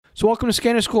So welcome to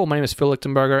Scanner School. My name is Phil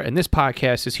Lichtenberger, and this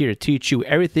podcast is here to teach you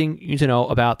everything you need to know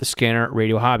about the scanner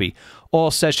radio hobby. All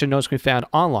session notes can be found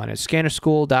online at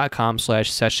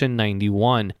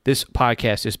scannerschool.com/session91. This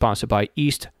podcast is sponsored by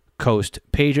East Coast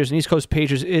Pagers, and East Coast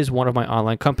Pagers is one of my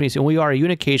online companies, and we are a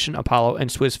Unication, Apollo,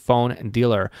 and Swiss phone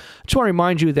dealer. I just want to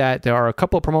remind you that there are a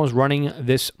couple of promos running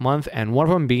this month, and one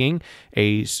of them being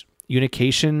a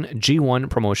Unication G1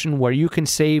 promotion where you can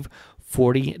save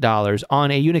 $40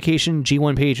 on a Unication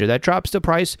G1 pager. That drops the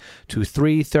price to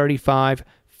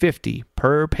 $335.50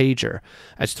 per pager.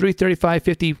 That's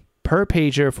 $335.50 per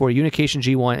pager for Unication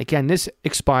G1. Again, this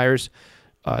expires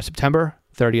September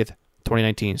 30th,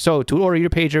 2019. So to order your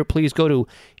pager, please go to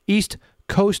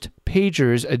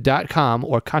eastcoastpagers.com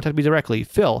or contact me directly,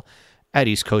 Phil at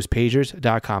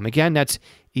eastcoastpagers.com. Again, that's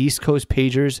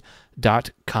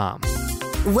eastcoastpagers.com.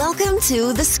 Welcome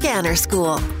to The Scanner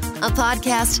School, a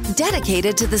podcast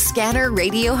dedicated to the scanner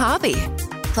radio hobby.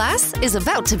 Class is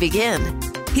about to begin.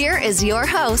 Here is your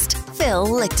host, Phil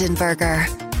Lichtenberger.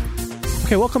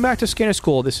 Okay, welcome back to Scanner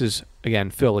School. This is,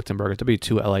 again, Phil Lichtenberger,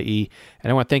 W2LIE,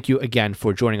 and I want to thank you again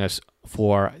for joining us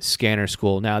for Scanner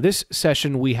School. Now, this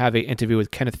session, we have an interview with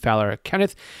Kenneth Fowler.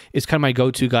 Kenneth is kind of my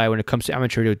go-to guy when it comes to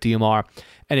amateur radio DMR.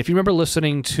 And if you remember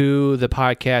listening to the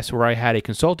podcast where I had a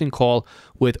consulting call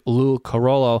with Lou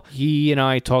Carollo, he and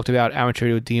I talked about amateur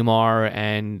radio DMR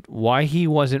and why he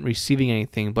wasn't receiving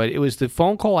anything. But it was the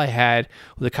phone call I had,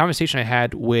 the conversation I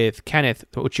had with Kenneth,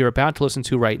 which you're about to listen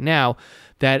to right now,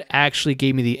 that actually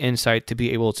gave me the insight to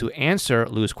be able to answer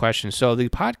Lou's questions. So the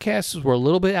podcasts were a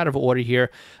little bit out of order here.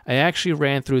 I actually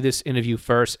ran through this interview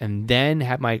first and then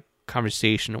had my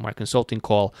conversation or my consulting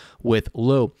call with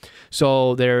Lou.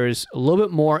 So there's a little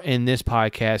bit more in this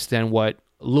podcast than what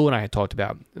Lou and I had talked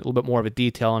about. A little bit more of a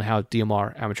detail on how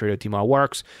DMR, amateur radio DMR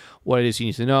works, what it is you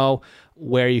need to know,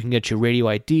 where you can get your radio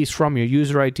IDs from, your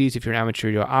user IDs if you're an amateur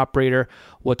radio operator,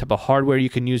 what type of hardware you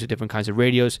can use at different kinds of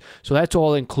radios. So that's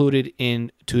all included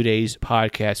in today's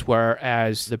podcast,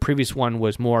 whereas the previous one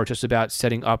was more just about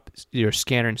setting up your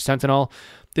scanner in Sentinel.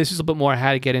 This is a bit more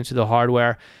how to get into the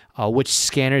hardware, which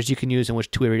scanners you can use and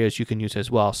which two-way radios you can use as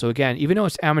well. So again, even though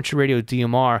it's amateur radio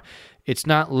DMR, it's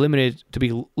not limited to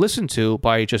be listened to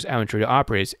by just amateur radio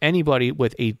operators. Anybody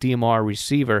with a DMR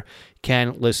receiver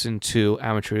can listen to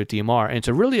amateur radio DMR. And it's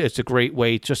a great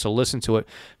way just to listen to it,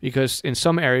 because in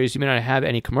some areas you may not have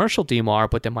any commercial DMR,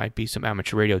 but there might be some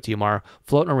amateur radio DMR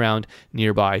floating around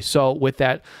nearby. So with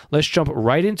that, let's jump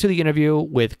right into the interview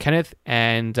with Kenneth,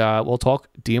 and we'll talk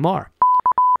DMR.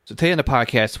 So today on the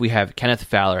podcast, we have Kenneth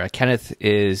Fowler. Kenneth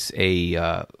is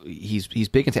he's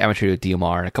big into amateur radio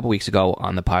DMR, and a couple weeks ago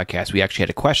on the podcast, we actually had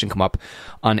a question come up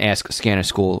on Ask Scanner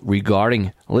School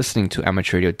regarding listening to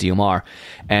amateur radio DMR,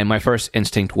 and my first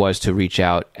instinct was to reach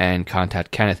out and contact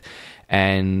Kenneth,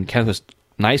 and Kenneth was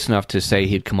nice enough to say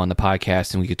he'd come on the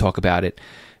podcast and we could talk about it,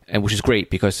 and which is great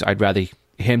because I'd rather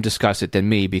him discuss it than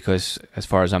me, because as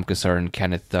far as I'm concerned,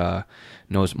 Kenneth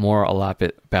knows a lot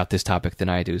about this topic than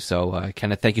I do. So,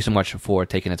 Kenneth, thank you so much for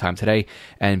taking the time today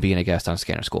and being a guest on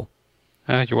Scanner School.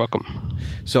 You're welcome.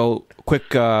 So,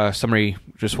 quick summary.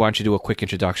 Just why don't you do a quick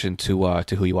introduction to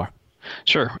who you are?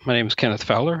 Sure. My name is Kenneth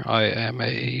Fowler. I am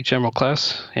a general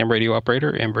class ham radio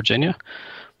operator in Virginia.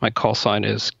 My call sign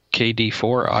is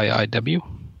KD4IIW.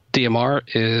 DMR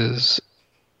is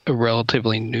a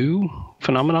relatively new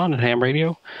phenomenon in ham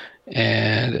radio,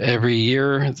 and every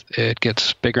year it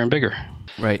gets bigger and bigger.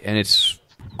 Right, and it's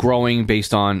growing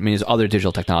based on, there's other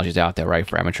digital technologies out there, right?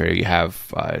 For amateur, you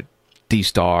have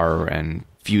D-Star and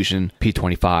Fusion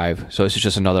P25, so this is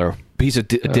just another piece of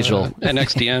digital.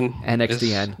 NXDN.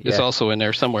 NXDN is also in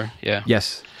there somewhere, yeah.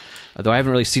 Yes, although I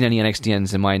haven't really seen any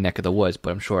NXDNs in my neck of the woods, but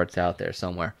I'm sure it's out there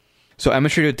somewhere. So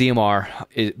amateur radio DMR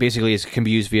can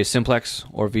be used via simplex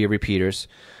or via repeaters.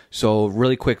 So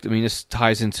really quick, this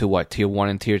ties into what, Tier 1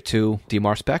 and Tier 2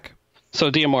 DMR spec? So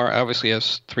DMR obviously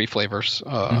has three flavors,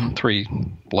 3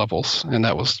 levels, and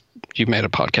you made a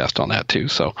podcast on that too.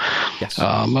 So yes.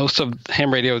 Most of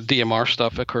ham radio DMR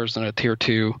stuff occurs in a Tier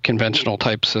 2 conventional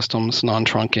type systems,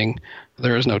 non-trunking.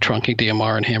 There is no trunking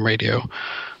DMR in ham radio.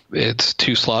 It's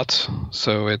 2 slots,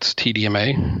 so it's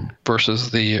TDMA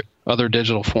versus the other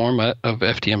digital format of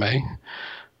FDMA.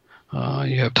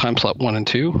 You have time slot 1 and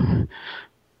 2.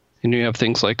 And you have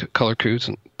things like color codes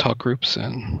and talk groups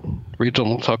and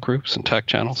regional talk groups and TAC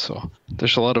channels. So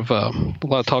there's a lot of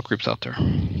talk groups out there.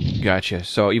 Gotcha.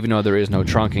 So even though there is no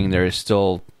trunking, there is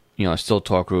still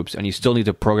talk groups, and you still need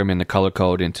to program in the color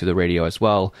code into the radio as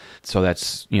well. So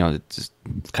that's it's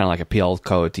kind of like a PL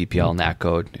code, TPL, NAT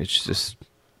code. It's just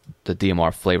the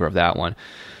DMR flavor of that one.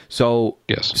 So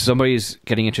yes, somebody's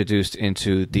getting introduced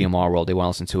into DMR world. They want to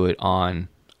listen to it on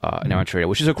in amateur radio,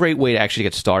 which is a great way to actually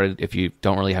get started if you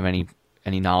don't really have any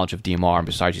knowledge of DMR, and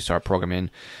besides you start programming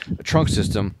a trunk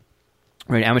system.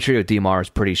 Right, amateur radio DMR is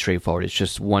pretty straightforward. It's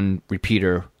just one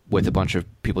repeater with a bunch of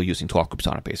people using talk groups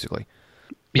on it, basically.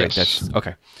 Yes. Right, that's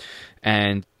okay.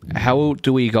 And how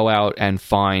do we go out and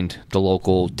find the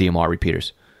local DMR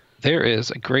repeaters? There is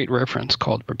a great reference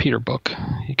called Repeater Book.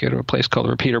 You go to a place called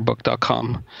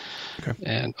repeaterbook.com. Okay.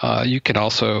 And you can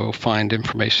also find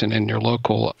information in your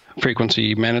local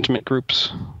frequency management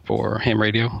groups for ham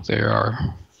radio. They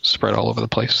are spread all over the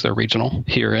place. They're regional.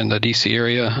 Here in the D.C.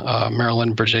 area,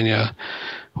 Maryland, Virginia,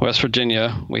 West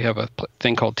Virginia, we have a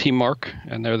thing called TMARC,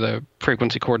 and they're the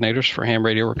frequency coordinators for ham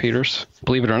radio repeaters.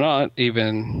 Believe it or not,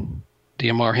 even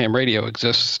DMR ham radio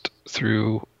exists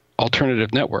through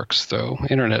alternative networks, though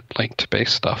internet-linked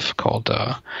based stuff called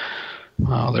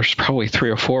there's probably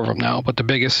 3 or 4 of them now, but the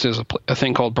biggest is a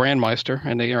thing called Brandmeister,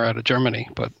 and they are out of Germany,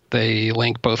 but they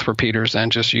link both repeaters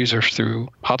and just users through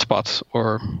hotspots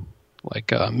or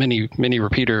like mini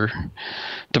repeater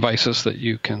devices that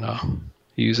you can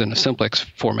use in a simplex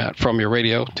format from your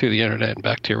radio to the internet and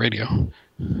back to your radio.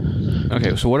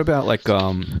 Okay, so what about like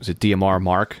is it DMR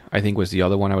Mark? I think was the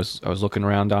other one I was looking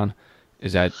around on.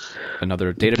 Is that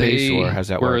another database, or has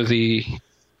that worked? Were the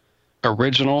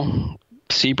original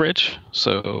Seabridge.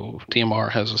 So DMR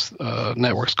has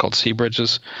networks called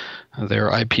Seabridges. They're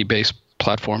IP-based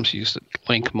platforms used to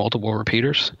link multiple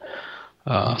repeaters.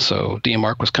 So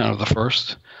DMR was kind of the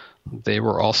first. They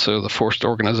were also the first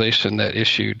organization that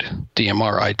issued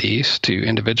DMR IDs to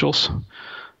individuals.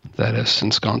 That has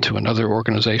since gone to another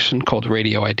organization called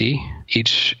Radio ID.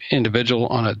 Each individual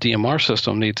on a DMR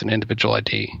system needs an individual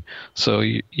ID. So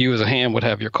you as a ham would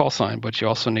have your call sign, but you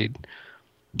also need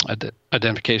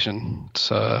identification. It's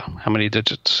how many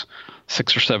digits?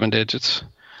 6 or 7 digits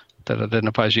that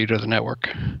identifies you to the network.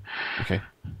 Okay,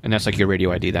 and that's like your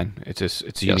radio ID then. It's a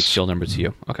unique serial number to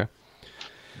you. Okay.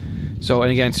 So,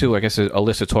 and again, too, I guess a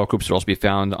list of talk groups will also be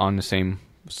found on the same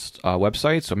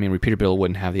website. So, I mean, Repeater Bill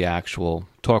wouldn't have the actual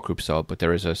talk groups, but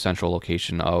there is a central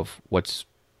location of what's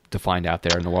defined out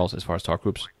there in the world as far as talk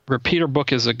groups. Repeater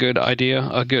Book is a good idea,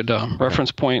 a good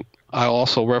reference point. I'll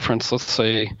also reference, let's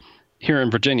say, here in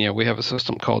Virginia, we have a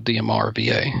system called DMR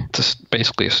VA. It's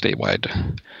basically a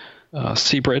statewide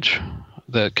C-bridge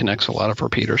that connects a lot of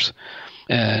repeaters.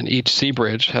 And each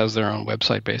C-bridge has their own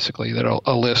website, basically, that'll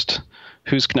list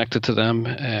who's connected to them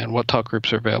and what talk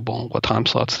groups are available, what time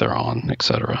slots they're on,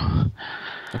 etc.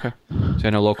 Okay. So I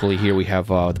know locally here we have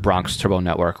the Bronx Turbo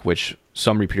Network, which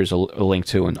some repeaters are linked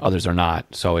to and others are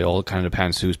not. So it all kind of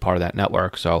depends who's part of that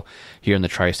network. So here in the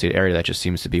tri-state area, that just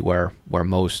seems to be where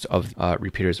most of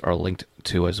repeaters are linked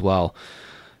to as well.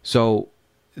 So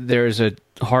there's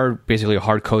basically a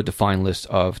hard code defined list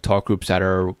of talk groups that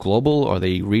are global. Are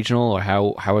they regional, or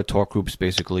how are talk groups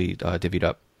basically divvied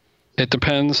up? It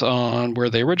depends on where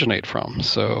they originate from.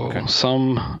 So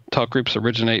some talk groups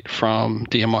originate from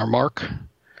DMR Mark.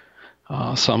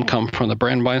 Some come from the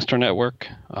Brandmeister network.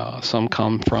 Some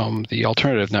come from the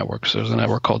alternative networks. There's a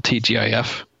network called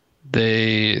TGIF.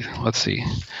 Let's see.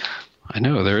 I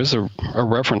know there is a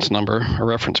reference number, a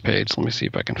reference page. Let me see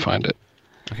if I can find it.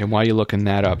 Okay, while you're looking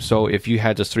that up, so if you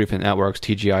had just 3 different networks,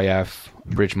 TGIF,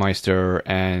 Bridgemeister,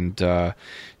 and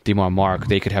DMR Mark,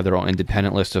 they could have their own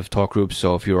independent list of talk groups.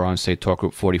 So if you were on, say, talk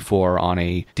group 44 on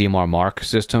a DMR Mark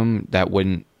system, that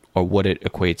wouldn't, or would it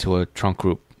equate to a trunk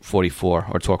group 44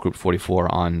 or talk group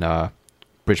 44 on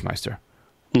Bridgemeister?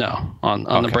 No, on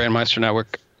the Brandmeister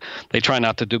network, they try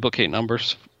not to duplicate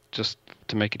numbers just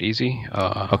to make it easy.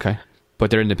 Okay, but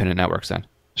they're independent networks then.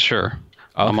 Sure.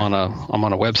 Okay. I'm on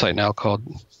a website now called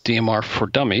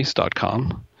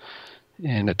dmrfordummies.com,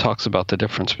 and it talks about the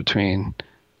difference between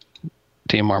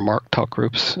DMR Mark talk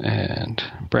groups and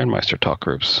Brandmeister talk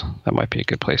groups. That might be a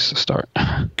good place to start.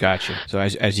 Gotcha. So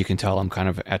as you can tell, I'm kind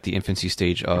of at the infancy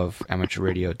stage of amateur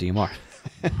radio DMR.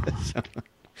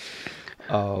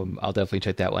 I'll definitely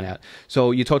check that one out.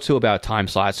 So you talked too about time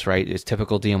slots, right? It's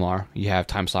typical DMR. You have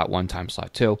time slot 1, time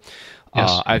slot 2.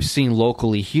 Yes. I've seen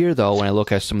locally here, though, when I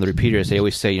look at some of the repeaters, they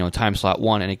always say, time slot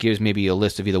 1, and it gives maybe a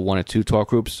list of either 1 or 2 talk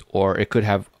groups, or it could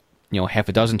have, half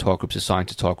a dozen talk groups assigned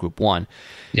to talk group 1.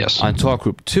 Yes. On talk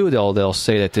group 2, they'll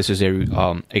say that this is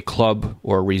a club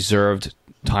or reserved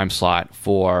time slot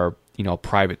for,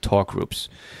 private talk groups.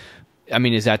 I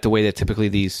mean, is that the way that typically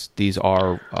these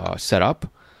are set up?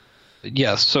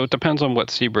 Yes. So it depends on what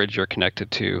C-bridge you're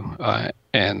connected to,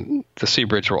 and the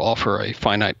C-bridge will offer a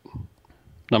finite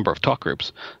number of talk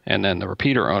groups, and then the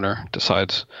repeater owner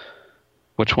decides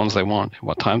which ones they want,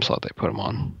 what time slot they put them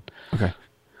on. Okay.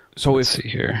 So Let's see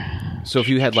here. So if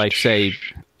you had, like, say,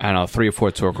 I don't know, 3 or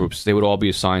 4 talk groups, they would all be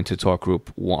assigned to talk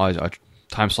group 1,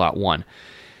 time slot 1.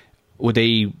 would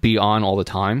they be on all the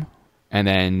time? And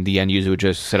then the end user would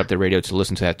just set up their radio to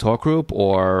listen to that talk group?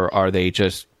 Or are they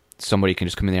just, somebody can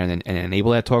just come in there and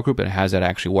enable that talk group? And how does that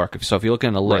actually work? So if you look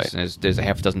at the list, and there's a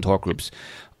half a dozen talk groups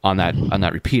on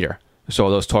that repeater. So are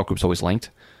those talk groups always linked?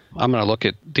 I'm going to look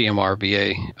at DMR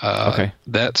VA. Okay.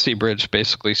 That C-Bridge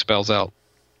basically spells out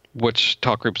which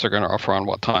talk groups are going to offer on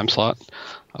what time slot.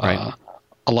 Right.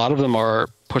 A lot of them are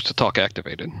push-to-talk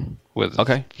activated with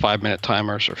 5-minute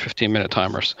timers or 15-minute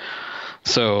timers.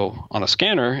 So on a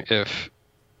scanner, if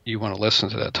you want to listen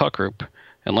to that talk group,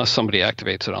 unless somebody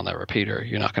activates it on that repeater,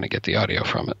 you're not going to get the audio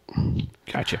from it.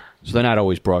 Gotcha. So they're not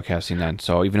always broadcasting then.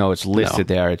 So even though it's listed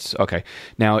there, it's okay.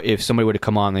 Now, if somebody were to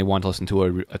come on and they want to listen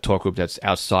to a talk group that's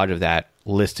outside of that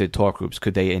listed talk groups,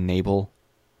 could they enable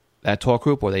that talk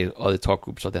group, or the talk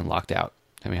groups are then locked out?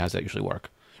 I mean, how does that usually work?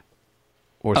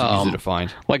 Or is it easy to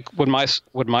find? Like with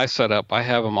my setup, I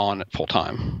have them on at full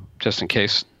time, just in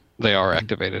case they are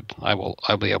activated.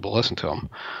 I'll be able to listen to them.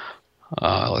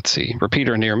 Let's see.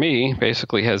 Repeater near me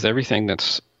basically has everything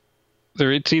that's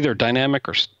there. It's either dynamic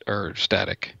or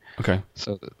static. Okay.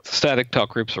 So the static talk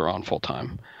groups are on full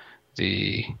time.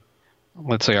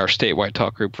 Let's say our statewide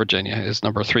talk group, Virginia, is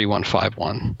number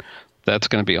 3151. That's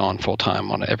going to be on full time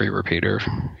on every repeater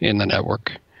in the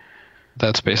network.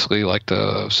 That's basically like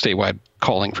the statewide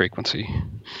calling frequency.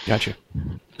 Gotcha.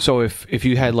 So if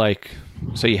you had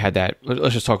say you had that,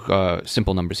 let's just talk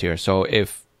simple numbers here. So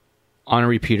if on a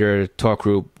repeater, talk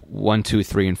group 1, 2,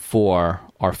 3, and 4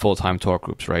 are full-time talk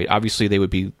groups, right? Obviously, they would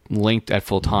be linked at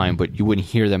full time, but you wouldn't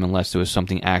hear them unless there was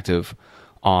something active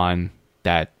on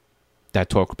that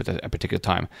talk group at a particular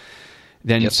time.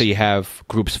 Then say you have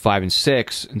groups 5 and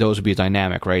 6, those would be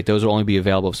dynamic, right? Those would only be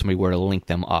available if somebody were to link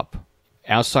them up.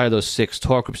 Outside of those 6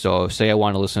 talk groups, though, say I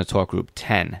want to listen to talk group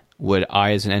 10, would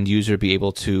I, as an end user, be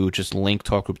able to just link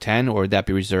talk group 10, or would that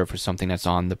be reserved for something that's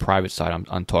on the private side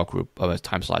on talk group of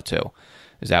time slot 2?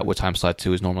 Is that what time slot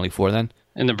 2 is normally for then?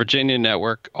 In the Virginia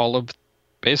network,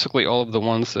 basically all of the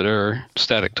ones that are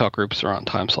static talk groups are on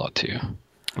time slot 2.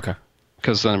 Okay.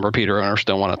 Because then repeater owners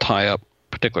don't want to tie up a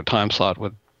particular time slot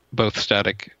with both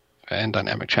static and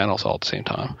dynamic channels all at the same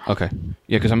time. Okay.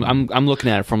 Yeah, because I'm looking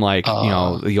at it from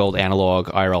the old analog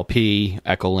IRLP,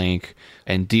 Echolink,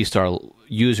 and D-Star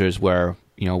users where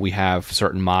we have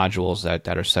certain modules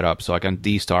that are set up. So like on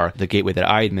D-Star, the gateway that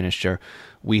I administer,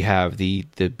 we have the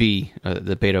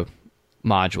beta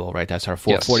module, right? That's our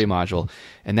 440 module,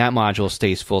 and that module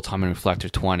stays full time in Reflector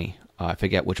 20. I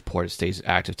forget which port it stays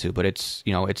active to, but it's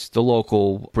it's the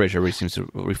local bridge everybody seems to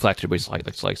Reflector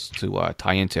likes to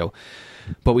tie into.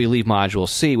 But we leave module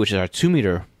C, which is our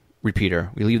 2-meter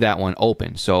repeater. We leave that one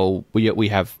open. So we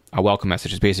have our welcome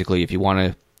message is basically if you want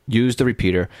to use the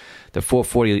repeater, the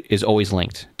 440 is always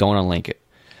linked. Don't unlink it.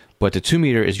 But the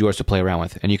 2-meter is yours to play around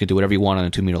with, and you can do whatever you want on a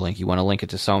 2-meter link. You want to link it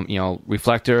to some,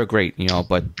 reflector, great,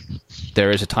 but there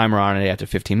is a timer on it after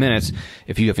 15 minutes.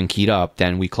 If you haven't keyed up,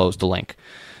 then we close the link.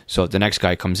 So if the next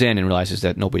guy comes in and realizes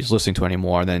that nobody's listening to it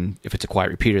anymore, then if it's a quiet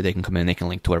repeater, they can come in, they can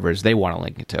link to whatever it is they want to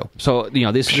link it to. So,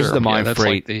 this is the mind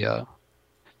freight.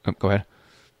 Like go ahead.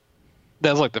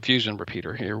 That's like the Fusion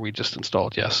repeater here we just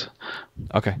installed, yes.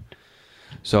 Okay.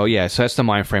 So so that's the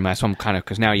mind frame. That's what I'm kind of,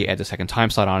 because now you add the second time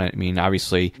slot on it. I mean,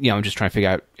 obviously, I'm just trying to figure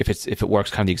out if it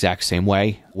works kind of the exact same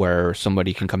way, where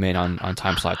somebody can come in on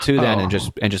time slot 2 then and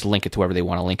just link it to wherever they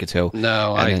want to link it to.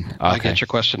 No, I get your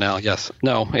question now. Yes,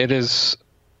 no, it is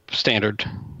standard.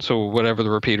 So whatever the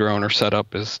repeater owner set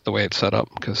up is the way it's set up,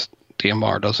 because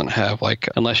DMR doesn't have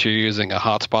unless you're using a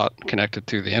hotspot connected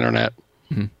to the internet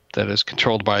that is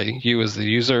controlled by you as the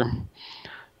user.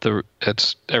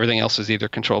 Everything else is either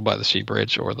controlled by the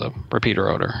C-Bridge or the repeater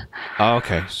owner.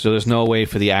 Okay, so there's no way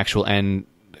for the actual end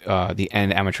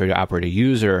amateur radio operator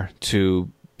user to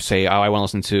say, I want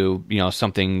to listen to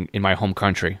something in my home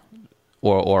country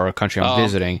or a country I'm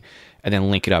visiting, and then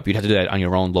link it up. You'd have to do that on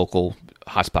your own local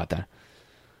hotspot then.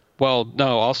 Well,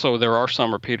 no. Also, there are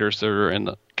some repeaters that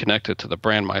are connected to the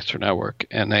Brandmeister network,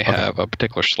 and they have a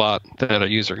particular slot that a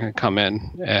user can come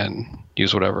in and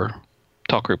use whatever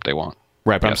talk group they want.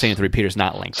 Right, but I'm saying if the repeater's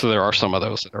not linked. So there are some of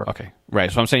those that are okay.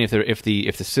 Right, so I'm saying if the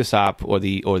sysop or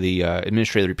the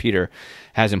administrator of the repeater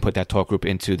hasn't put that talk group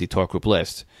into the talk group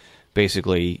list,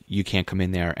 basically you can't come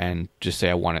in there and just say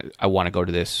I want to go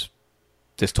to this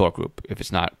talk group if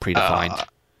it's not predefined.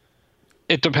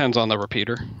 It depends on the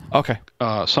repeater. Okay.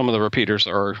 Some of the repeaters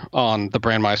are on the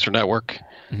Brandmeister network,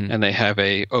 and they have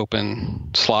a open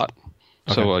slot,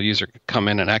 so a user can come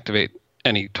in and activate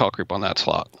any talk group on that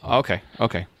slot. Okay.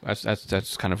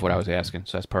 That's kind of what I was asking.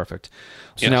 So that's perfect.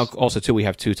 So Yes. now also too, we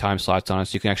have 2 time slots on it,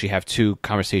 so you can actually have 2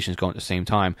 conversations going at the same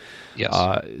time. Yes.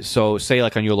 So say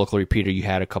like on your local repeater, you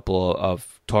had a couple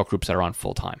of talk groups that are on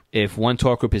full time. If one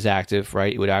talk group is active,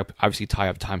 right, it would obviously tie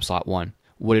up time slot 1.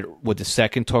 Would the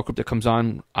second talk group that comes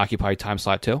on occupy time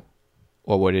slot 2,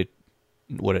 or would it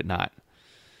not?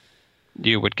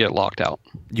 You would get locked out.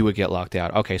 You would get locked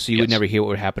out. Okay, so you would Yes. never hear what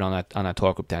would happen on that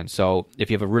talk group then. So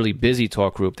if you have a really busy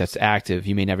talk group that's active,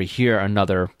 you may never hear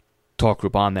another talk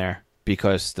group on there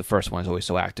because the first one is always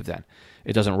so active then.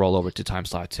 It doesn't roll over to time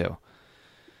slot 2.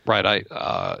 Right.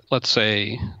 Let's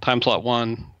say time slot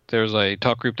 1, there's a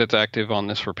talk group that's active on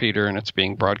this repeater and it's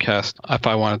being broadcast. If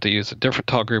I wanted to use a different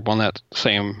talk group on that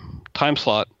same time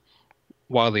slot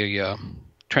while the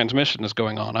transmission is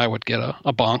going on, I would get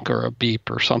a bonk or a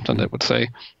beep or something that would say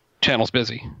channel's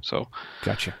busy. So,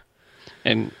 Gotcha.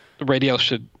 and the radio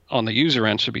should, on the user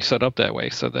end, should be set up that way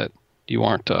so that you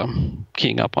aren't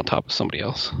keying up on top of somebody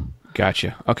else.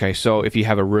 Gotcha. Okay, so if you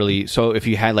had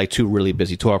like 2 really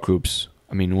busy talk groups,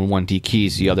 I mean, when one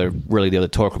dekeys, the other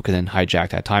talk group can then hijack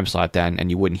that time slot then, and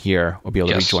you wouldn't hear or be able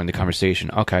to Yes. rejoin the conversation.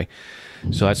 Okay,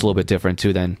 so that's a little bit different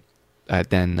too than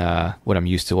what I'm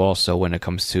used to also when it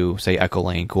comes to, say,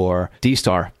 Echolink or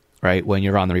D-Star, right? When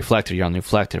you're on the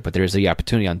reflector, but there's the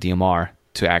opportunity on DMR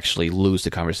to actually lose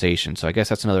the conversation. So I guess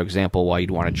that's another example why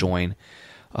you'd want to join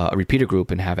a repeater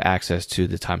group and have access to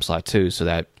the time slot too, so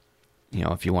that,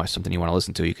 if you want something you want to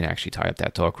listen to, you can actually tie up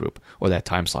that talk group or that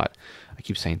time slot. I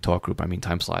keep saying talk group, I mean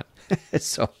time slot.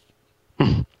 So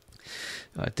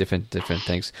different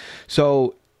things.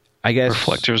 So I guess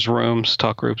Reflectors, rooms,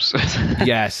 talk groups.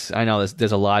 yes, I know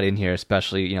there's a lot in here,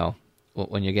 especially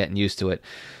when you're getting used to it.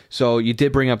 So you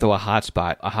did bring up though a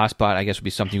hotspot. A hotspot, I guess, would be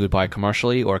something you would buy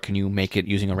commercially, or can you make it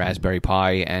using a Raspberry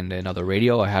Pi and another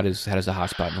radio? Or how does the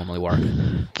hotspot normally work?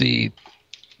 The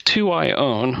 2 I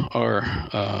own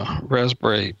are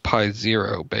Raspberry Pi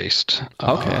Zero based.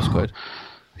 Okay, that's good.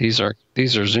 These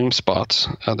are Zoom spots.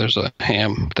 There's a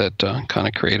ham that kind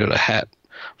of created a hat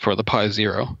for the Pi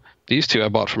Zero. These 2 I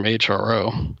bought from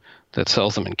HRO that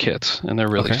sells them in kits, and they're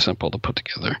really Okay. simple to put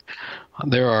together.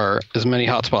 There are as many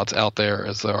hotspots out there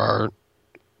as there are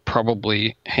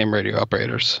probably ham radio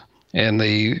operators, and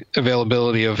the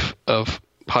availability of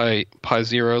Pi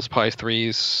Zeros, Pi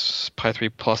 3s, Pi 3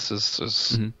 Plus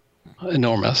is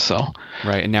enormous. So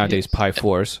Right, and nowadays Pi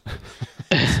 4s.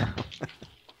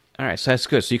 All right, so that's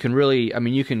good. So you can really,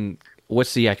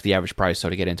 what's the average price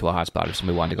to get into a hotspot if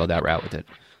somebody wanted to go that route with it?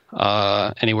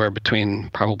 anywhere between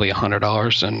probably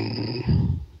 $100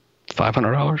 and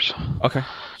 $500. Okay,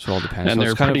 so it all depends. And So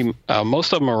they're it's kind pretty.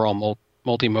 Most of them are all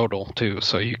multimodal too,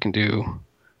 so you can do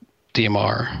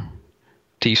DMR,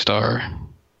 D-Star,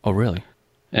 Oh, really?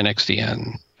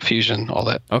 NXDN, Fusion, all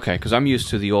that. Okay, because I'm used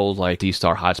to the old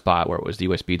D-Star hotspot where it was the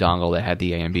USB dongle that had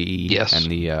the AMBE Yes.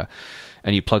 and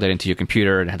and you plug that into your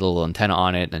computer and had a little antenna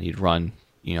on it, and you'd run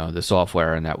the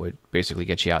software, and that would basically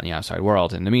get you out in the outside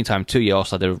world. In the meantime, too, you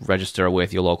also had to register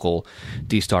with your local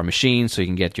D-Star machine so you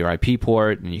can get your IP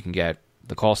port and you can get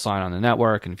the call sign on the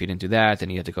network. And if you didn't do that, then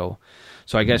you had to go.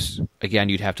 So I guess again,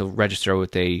 you'd have to register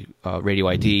with a radio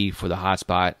ID for the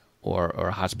hotspot or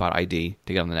a hotspot ID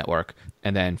to get on the network,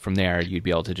 and then from there you'd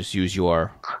be able to just use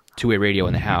your two-way radio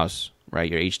in the house, right?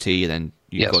 Your HT, and then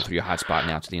you Yes. go through your hotspot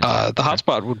now to the inside. The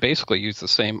hotspot would basically use the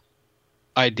same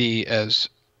ID as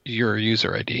your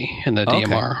user ID in the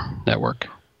DMR network.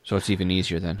 So it's even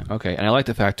easier then. Okay, and I like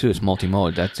the fact too it's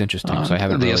multi-mode. That's interesting. So I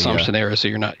haven't the really. assumption there is that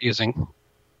you're not using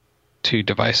two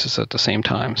devices at the same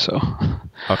time. So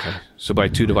Okay, so by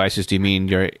two devices, do you mean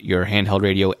your handheld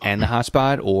radio and the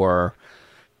hotspot, or?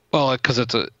 well, because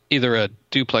it's either a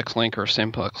duplex link or a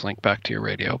simplex link back to your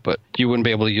radio, but you wouldn't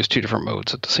be able to use two different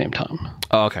modes at the same time.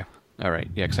 Oh, okay, all right,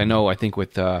 yeah. Because I think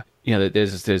with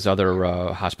there's other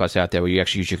hotspots out there where you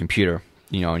actually use your computer,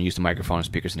 and use the microphone and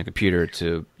speakers in the computer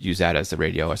to use that as the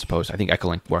radio. I suppose I think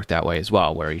Echolink worked that way as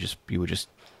well, where you would just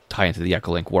tie into the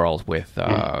Echolink world with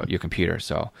your computer.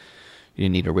 So you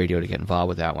didn't need a radio to get involved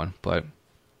with that one. But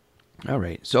all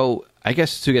right, so I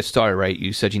guess to get started, right?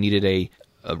 You said you needed a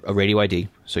radio ID,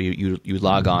 so you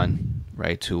log on,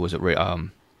 right? To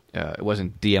it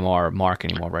wasn't DMR Mark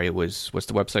anymore, right? It was, what's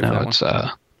the website for No, that it's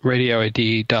one?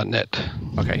 radioid.net.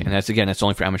 Okay, and that's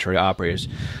only for amateur operators.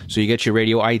 So you get your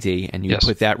radio ID, and you Yes.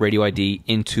 put that radio ID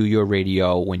into your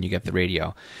radio when you get the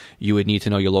radio. You would need to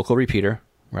know your local repeater,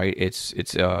 right? Its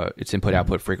input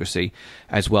output frequency,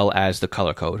 as well as the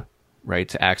color code, right,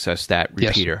 to access that Yes.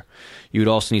 repeater. You would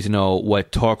also need to know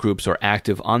what talk groups are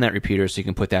active on that repeater, so you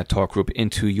can put that talk group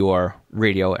into your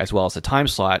radio as well as the time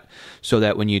slot, so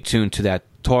that when you tune to that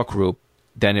talk group,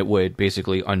 then it would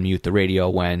basically unmute the radio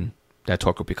when that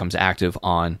talk group becomes active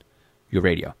on your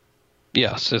radio.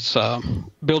 Yes, it's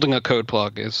building a code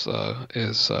plug is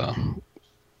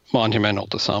monumental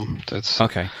to some. It's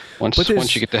okay. Once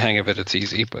you get the hang of it, it's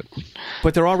easy.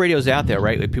 But there are radios out there,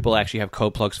 right? That people actually have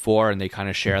code plugs for, and they kind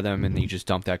of share them, and you just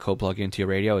dump that code plug into your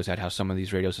radio. Is that how some of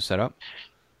these radios are set up?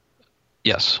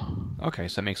 Yes. Okay,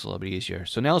 so that makes it a little bit easier.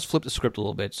 So now let's flip the script a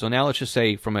little bit. So now let's just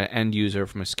say from an end user,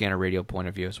 from a scanner radio point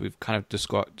of view. So we've kind of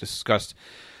discussed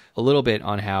a little bit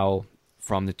on how,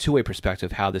 from the two-way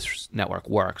perspective, how this network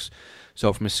works.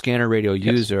 So from a scanner radio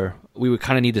user, we would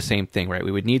kind of need the same thing, right?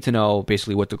 We would need to know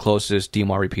basically what the closest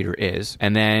DMR repeater is.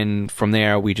 And then from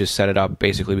there, we just set it up.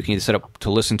 Basically, we can either set up to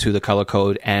listen to the color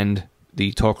code and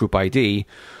the talk group ID,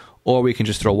 or we can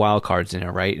just throw wildcards in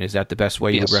there, right? And is that the best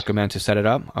way you would recommend to set it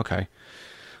up? Okay.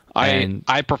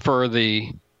 I prefer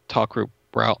the talk group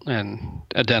route and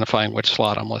identifying which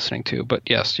slot I'm listening to. But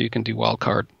yes, you can do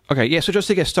wildcard. Okay, yeah, so just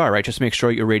to get started, right, just to make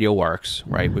sure your radio works,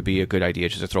 right, would be a good idea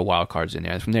just to throw wildcards in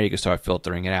there. And from there, you can start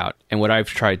filtering it out. And what I've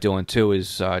tried doing, too,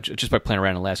 is just by playing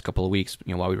around the last couple of weeks,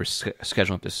 while we were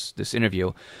scheduling up this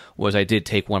interview, was I did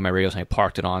take one of my radios and I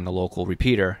parked it on the local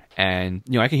repeater. And,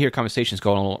 I can hear conversations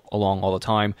going along all the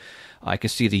time. I can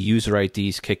see the user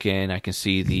IDs kick in. I can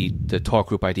see the talk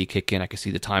group ID kick in. I can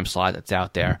see the time slot that's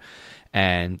out there.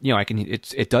 And I can.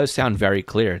 It does sound very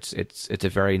clear. It's a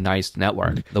very nice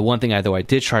network. The one thing I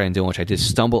did try and do, which I did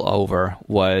stumble over,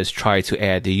 was try to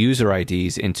add the user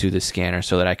IDs into the scanner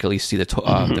so that I could at least see the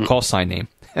call sign name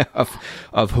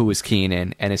of who is keying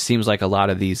in. And it seems like a lot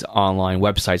of these online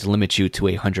websites limit you to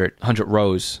 100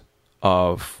 rows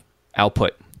of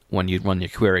output when you run your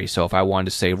query. So if I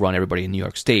wanted to say run everybody in New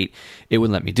York State, it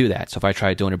wouldn't let me do that. So if I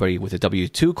tried doing everybody with a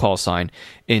W2 call sign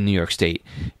in New York State,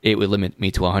 it would limit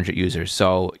me to 100 users.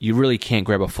 So you really can't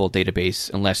grab a full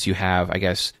database unless you have, I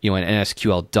guess, an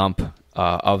NSQL dump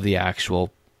of the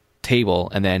actual table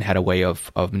and then had a way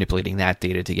of manipulating that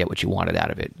data to get what you wanted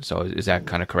out of it. So is that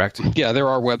kind of correct? Yeah, there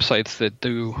are websites that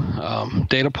do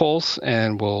data pulls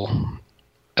and will,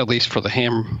 at least for the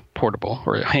ham portable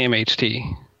or ham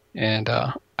HT, and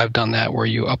I've done that where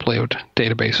you upload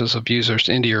databases of users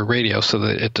into your radio so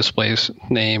that it displays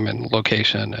name and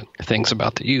location and things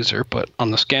about the user. But on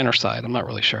the scanner side, I'm not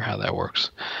really sure how that works.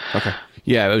 Okay.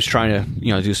 Yeah, I was trying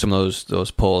to do some of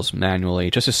those pulls manually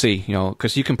just to see,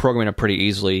 because you can program it pretty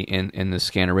easily in the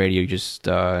scanner radio. You just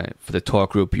for the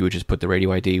talk group, you would just put the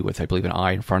radio ID with, I believe, an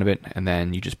I in front of it, and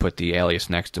then you just put the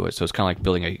alias next to it. So it's kind of like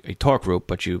building a talk group,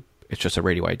 but it's just a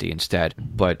radio ID instead.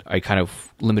 But I kind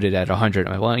of limited it at 100.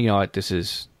 I'm like, well, you know what,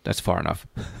 that's far enough.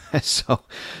 so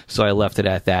I left it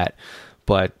at that.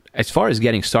 But as far as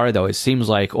getting started, though, it seems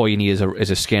like all you need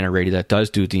is a scanner radio that does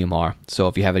do DMR. So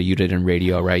if you have a Uniden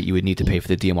radio, right, you would need to pay for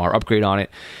the DMR upgrade on it.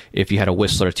 If you had a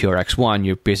Whistler TRX1,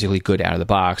 you're basically good out of the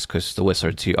box because the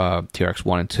Whistler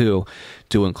TRX1 and 2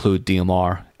 do include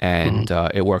DMR. And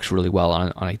it works really well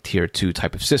on a tier 2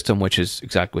 type of system, which is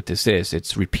exactly what this is.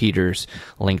 It's repeaters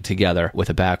linked together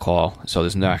with a backhaul, so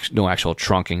there's no actual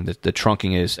trunking. The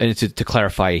trunking is, and to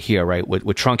clarify here, right, with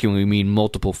trunking we mean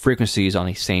multiple frequencies on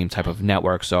the same type of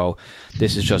network. So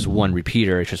this is just one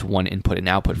repeater, it's just one input and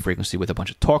output frequency with a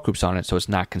bunch of talk groups on it, so it's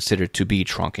not considered to be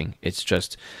trunking. It's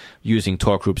just using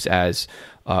talk groups as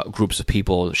groups of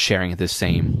people sharing the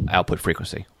same output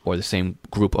frequency or the same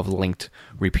group of linked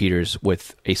repeaters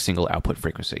with a single output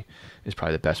frequency is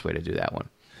probably the best way to do that one.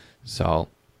 So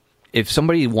if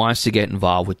somebody wants to get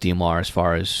involved with DMR as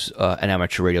far as an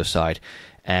amateur radio side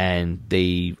and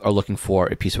they are looking for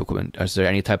a piece of equipment, is there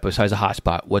any type of, besides a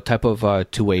hotspot, what type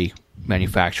of two-way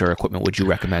manufacturer equipment would you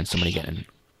recommend somebody getting?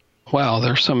 Wow,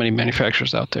 there's so many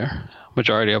manufacturers out there.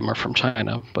 Majority of them are from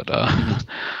China, but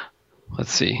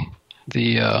let's see.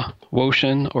 The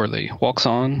Wouxun or the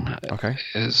Walkson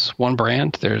is one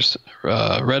brand. There's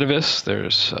Retevis,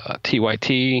 there's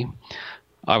TYT,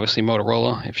 obviously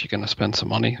Motorola. If you're going to spend some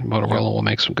money, Motorola will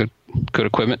make some good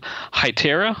equipment.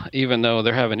 Hytera, even though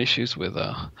they're having issues with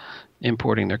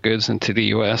importing their goods into the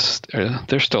U.S.,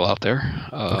 they're still out there.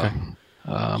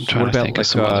 I'm trying to think of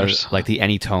some others. Like the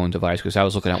Anytone device, because I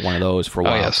was looking at one of those for a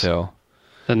while too.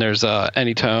 Then there's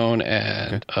Anytone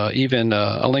and even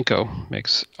Alinco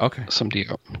makes some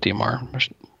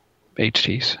DMR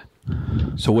HTs.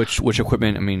 So which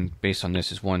equipment, I mean, based on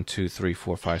this is 1, 2, 3,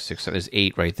 4, 5, 6, 7, there's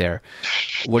 8 right there.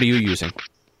 What are you using?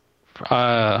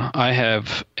 I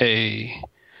have a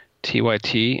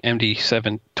TYT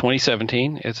MD7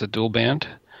 2017. It's a dual band.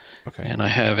 Okay. And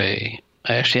I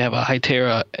actually have a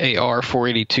Hytera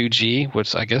AR482G,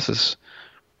 which I guess is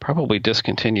probably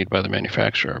discontinued by the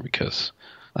manufacturer because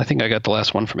I think I got the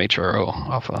last one from HRO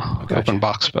off a open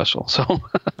box special. So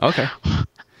okay.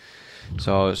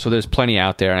 So there's plenty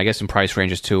out there, and I guess in price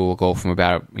ranges too will go from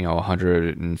about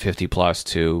 150 plus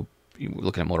to,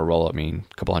 looking at Motorola, I mean,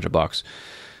 a couple $100.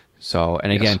 So,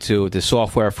 and again, too, the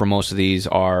software for most of these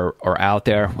are out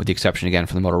there, with the exception, again,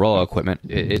 for the Motorola equipment.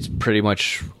 It's pretty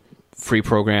much free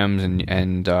programs,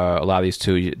 and a lot of these,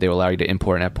 too, they will allow you to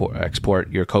import and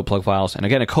export your code plug files. And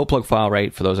again, a code plug file,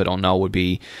 right, for those that don't know, would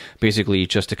be basically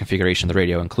just a configuration of the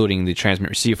radio, including the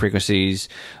transmit-receive frequencies,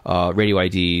 radio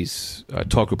IDs,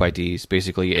 talk group IDs.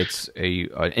 Basically, it's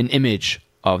an image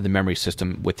of the memory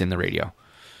system within the radio.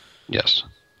 Yes.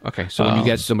 Okay, so when you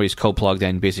get somebody's code plug,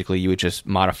 then basically you would just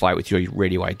modify it with your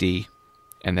radio ID,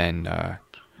 and then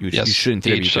you should, in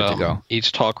theory, be good to go.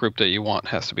 Each talk group that you want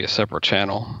has to be a separate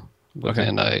channel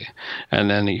within and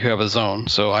then you have a zone.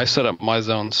 So I set up my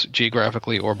zones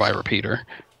geographically or by repeater.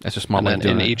 That's a smart way of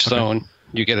doing it. In each zone,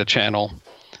 you get a channel,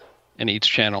 and each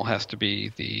channel has to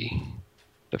be the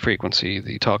frequency,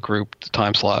 the talk group, the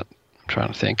time slot. I'm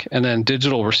trying to think. And then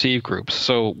digital receive groups.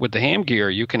 So with the ham gear,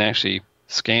 you can actually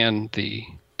scan the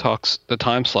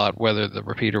time slot, whether the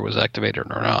repeater was activated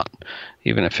or not,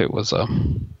 even if it was I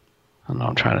don't know,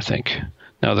 I'm trying to think.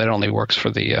 No, that only works for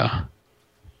the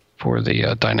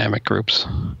dynamic groups.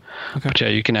 Okay. But yeah,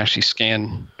 you can actually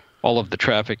scan all of the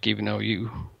traffic, even though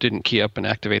you didn't key up and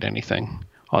activate anything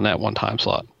on that one time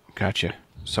slot. Gotcha.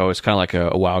 So it's kind of like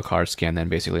a wildcard scan then,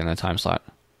 basically, on that time slot.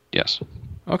 Yes.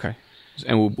 Okay.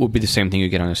 And would be the same thing you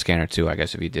get on a scanner too, I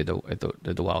guess, if you did the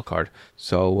wildcard.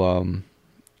 So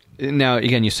now,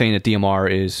 again, you're saying that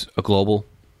DMR is a global,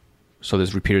 so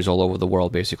there's repeaters all over the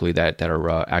world, basically, that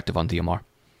are active on DMR.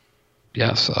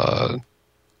 Yes.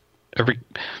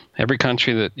 Every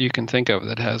country that you can think of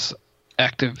that has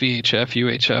active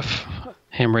VHF, UHF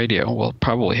ham radio will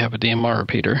probably have a DMR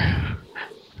repeater.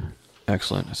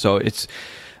 Excellent. So it's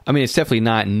definitely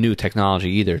not new technology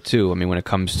either, too. I mean, when it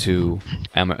comes to,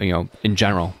 in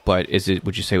general, but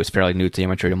would you say it was fairly new to the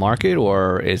amateur radio market,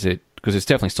 or is it, because it's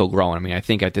definitely still growing. I mean, I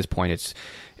think at this point it's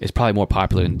probably more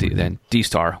popular than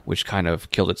D-Star, which kind of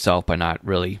killed itself by not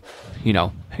really,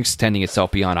 extending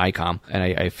itself beyond ICOM. And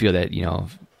I feel that,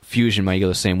 Fusion might go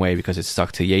the same way because it's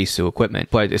stuck to Yaesu equipment.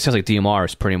 But it sounds like DMR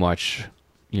is pretty much,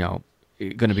 going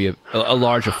to be a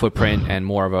larger footprint and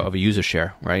more of a user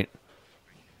share, right?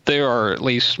 There are at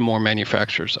least more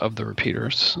manufacturers of the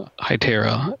repeaters.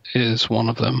 Hytera is one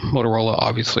of them. Motorola,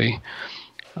 obviously.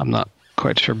 I'm not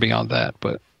quite sure beyond that,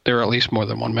 but there are at least more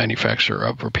than one manufacturer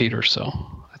of repeaters, so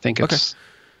I think it's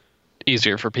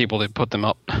easier for people to put them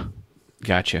up.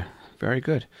 Gotcha. Very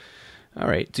good. All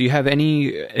right. Do you have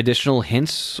any additional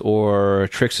hints or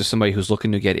tricks to somebody who's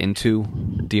looking to get into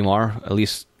DMR, at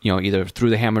least, either through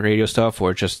the ham radio stuff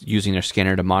or just using their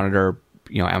scanner to monitor,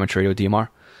 amateur radio DMR?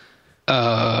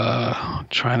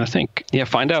 Trying to think. Yeah,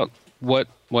 find out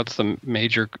what's the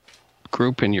major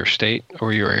group in your state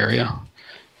or your area,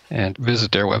 and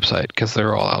visit their website, because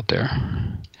they're all out there.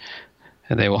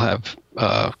 And they will have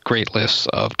great lists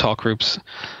of talk groups,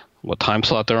 what time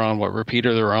slot they're on, what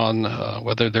repeater they're on,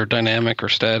 whether they're dynamic or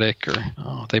static.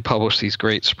 Or they publish these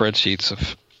great spreadsheets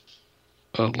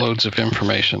of loads of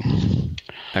information.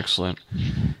 Excellent.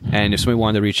 And if somebody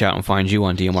wanted to reach out and find you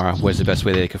on DMR, what's the best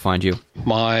way they could find you?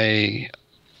 My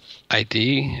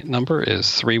ID number is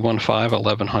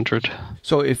 315-1100.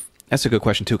 So that's a good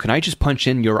question, too. Can I just punch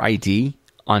in your ID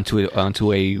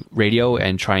onto a radio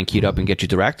and try and key it up and get you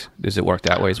direct? Does it work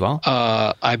that way as well?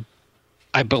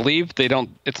 I believe they don't.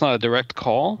 It's not a direct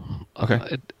call.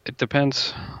 Okay. It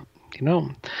depends.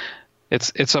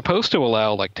 It's supposed to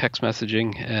allow like text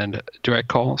messaging and direct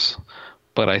calls,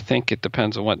 but I think it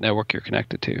depends on what network you're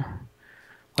connected to.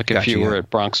 Like if you were at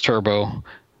Bronx Turbo,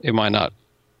 it might not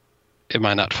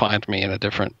find me in a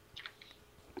different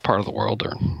part of the world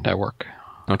or network.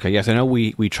 Okay, yes, I know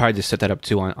we tried to set that up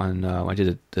too on I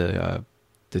did the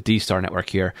D-Star network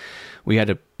here. We had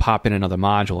to pop in another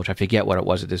module, which I forget what it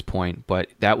was at this point, but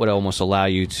that would almost allow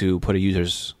you to put a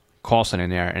user's call sign in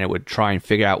there, and it would try and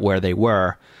figure out where they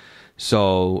were,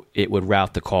 so it would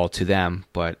route the call to them.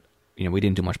 But we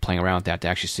didn't do much playing around with that to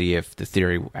actually see if the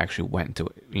theory actually went into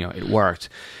it worked.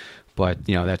 But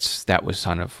that was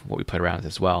kind of what we played around with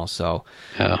as well. So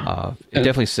it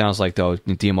definitely sounds like, though,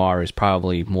 DMR is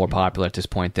probably more popular at this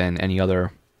point than any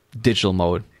other digital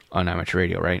mode on amateur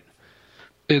radio, right?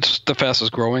 It's the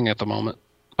fastest growing at the moment.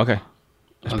 Okay,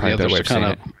 that's probably a better way of saying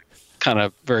it. Kind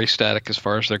of very static as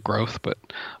far as their growth, but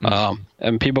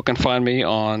and people can find me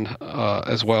on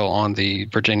as well on the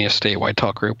Virginia statewide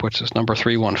talk group, which is number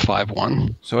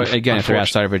 3151. So again, if they're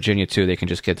outside of Virginia too, they can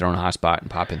just get their own hotspot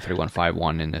and pop in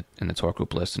 3151 in the talk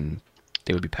group list, and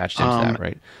they would be patched into that,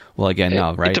 right? Well, again,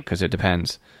 no, right? Because it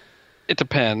depends. It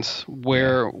depends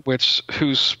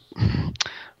who's.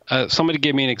 somebody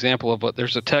gave me an example of what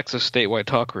there's a Texas statewide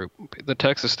talk group. The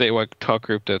Texas statewide talk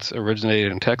group that's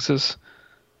originated in Texas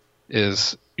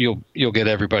is you'll get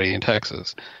everybody in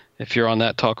Texas. If you're on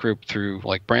that talk group through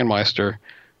like Brandmeister,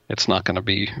 it's not going to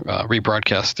be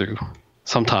rebroadcast through.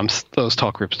 Sometimes those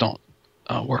talk groups don't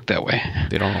work that way.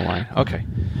 They don't align. Okay.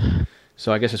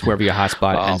 So I guess it's wherever your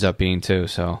hotspot ends up being too.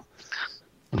 So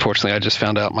unfortunately, I just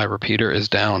found out my repeater is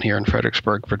down here in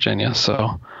Fredericksburg, Virginia.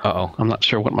 So I'm not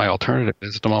sure what my alternative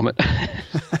is at the moment.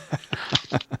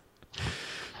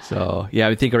 So yeah,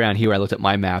 I think around here, I looked at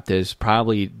my map. There's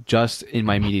probably just in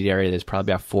my immediate area, there's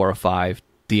probably about 4 or 5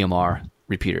 DMR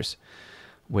repeaters,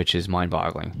 which is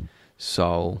mind-boggling.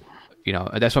 So,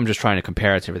 that's why I'm just trying to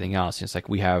compare it to everything else. It's like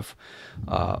we have,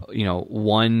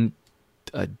 one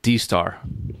D-Star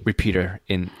repeater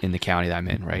in the county that I'm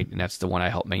in, right? And that's the one I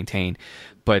help maintain.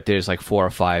 But there's like 4 or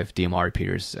 5 DMR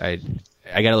repeaters. I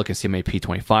got to look and see how many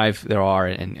P25 there are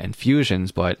and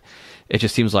fusions, but it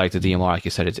just seems like the DMR, like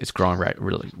you said, it's growing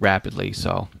really rapidly.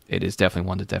 So it is definitely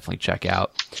one to definitely check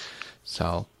out.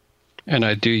 So, and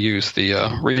I do use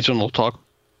the regional talk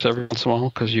every once in a while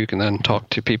because you can then talk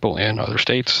to people in other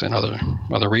states and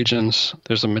other regions.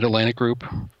 There's a Mid-Atlantic group,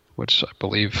 which I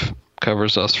believe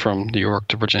covers us from New York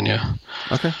to Virginia.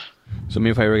 Okay. So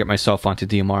maybe if I ever get myself onto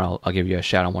DMR, I'll give you a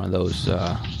shout on one of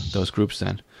those groups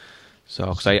then. So,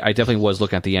 because I definitely was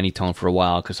looking at the Anytone for a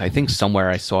while, because I think somewhere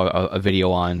I saw a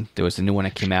video on, there was a new one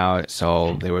that came out,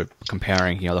 so they were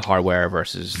comparing, the hardware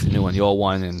versus the new one, the old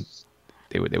one, and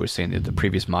they were saying that the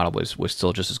previous model was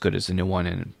still just as good as the new one,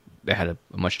 and they had a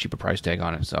much cheaper price tag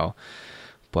on it. So,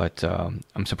 but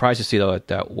I'm surprised to see though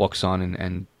that Wuxon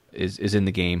and is in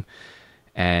the game,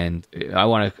 and I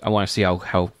want to see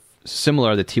how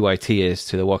similar the TYT is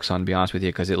to the Wuxon, to be honest with you,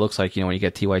 because it looks like, when you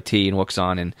get TYT and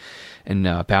Wuxon and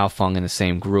Baofeng in the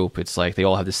same group, it's like they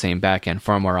all have the same back-end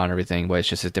firmware on everything, but it's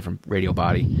just a different radio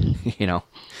body.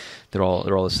 They're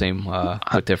all the same,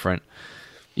 but different.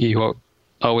 You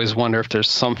always wonder if there's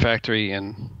some factory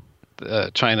in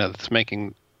China that's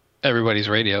making everybody's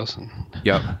radios.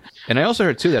 Yeah, and I also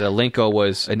heard too that Alinco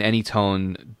was an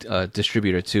Anytone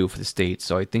distributor too for the States,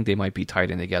 so I think they might be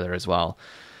tied in together as well.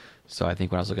 So I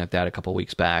think when I was looking at that a couple of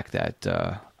weeks back, that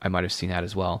I might have seen that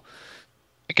as well.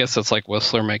 I guess it's like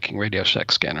Whistler making Radio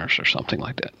Shack scanners or something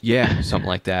like that. Yeah, something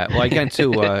like that. Well, again,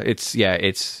 too, it's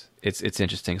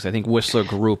interesting because I think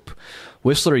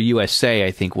Whistler USA,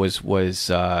 I think was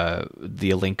the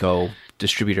Alinco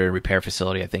distributor and repair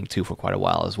facility, I think, too, for quite a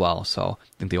while as well. So I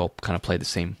think they all kind of play the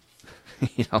same.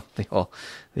 They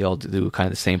all do kind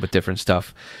of the same but different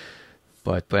stuff.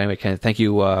 But anyway, Ken, thank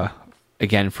you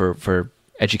again for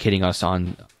educating us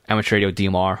on amateur radio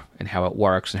DMR and how it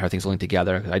works and how things link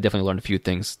together. I definitely learned a few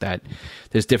things, that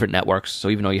there's different networks. So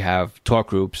even though you have talk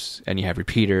groups and you have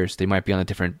repeaters, they might be on a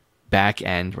different back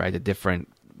end, right? The different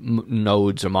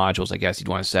nodes or modules, I guess you'd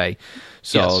want to say.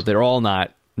 So yes. They're all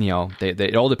not,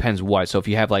 it all depends what. So if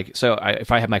you have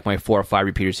if I have my 4 or 5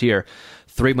 repeaters here,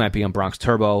 3 might be on Bronx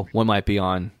Turbo, 1 might be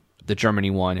on the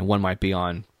Germany one, and 1 might be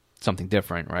on something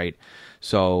different, right?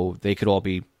 So they could all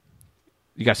be,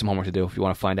 you got some homework to do if you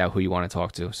want to find out who you want to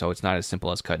talk to. So it's not as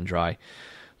simple as cut and dry.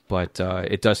 But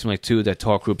it does seem like, too, that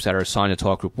talk groups that are assigned to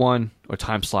talk group 1 or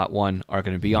time slot 1 are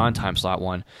going to be on time slot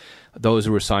 1. Those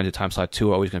who are assigned to time slot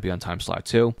 2 are always going to be on time slot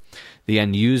 2. The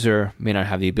end user may not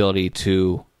have the ability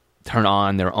to turn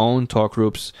on their own talk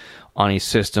groups on a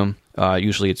system.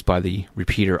 Usually it's by the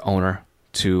repeater owner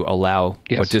to allow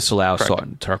or disallow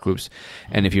certain talk groups.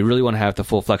 And if you really want to have the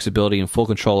full flexibility and full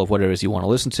control of what it is you want to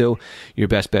listen to, your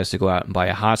best bet is to go out and buy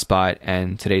a hotspot.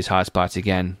 And today's hotspots,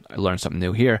 again, I learned something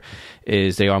new here,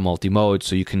 is they are multi-mode.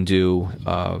 So you can do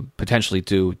potentially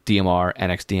do DMR,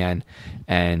 NXDN,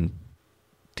 and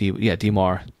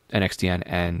DMR, NXDN,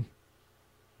 and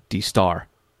D-Star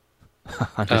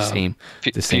on the same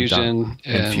Fusion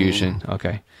and Fusion.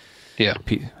 Okay. Yeah.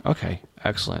 Okay.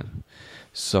 Excellent.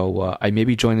 So I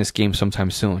maybe join this game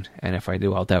sometime soon, and if I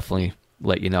do, I'll definitely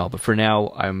let you know. But for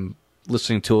now, I'm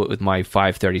listening to it with my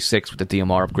 536 with the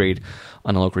DMR upgrade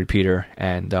on a local repeater,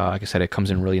 and like I said, it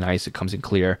comes in really nice. It comes in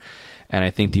clear, and I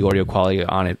think the audio quality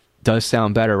on it does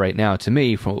sound better right now to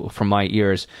me from my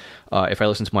ears. If I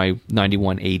listen to my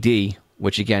 91 AD,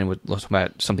 which again would look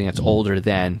about something that's older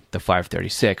than the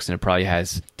 536, and it probably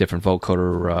has different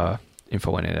vocoder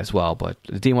info in it as well. But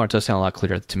the DMR does sound a lot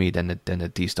clearer to me than the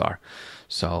D-Star.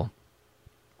 So,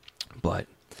 but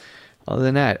other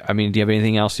than that, I mean, do you have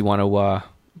anything else you want to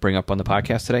bring up on the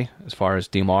podcast today as far as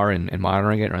DMR and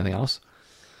monitoring it or anything else?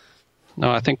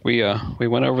 No, I think we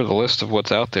went over the list of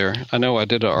what's out there. I know I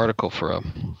did an article for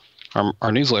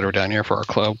our newsletter down here for our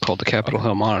club called the Capitol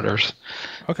Hill Monitors.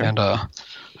 Okay. And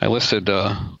I listed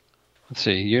let's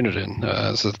see, Uniden.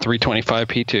 It's a 325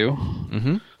 P2.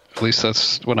 Mm-hmm. At least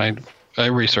that's when I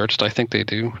researched. I think they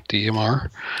do DMR.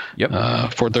 Yep.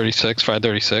 436,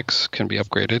 536 can be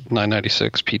upgraded.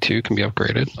 996 P2 can be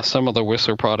upgraded. Some of the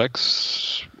Whistler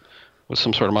products with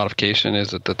some sort of modification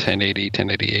is at the 1080,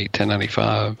 1088,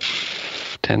 1095,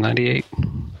 1098.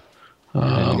 And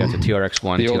you got the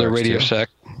TRX1, the older TRX2. Radio Shack.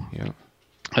 Yeah.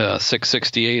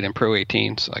 668 and Pro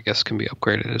 18s, I guess, can be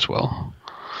upgraded as well.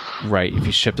 Right. If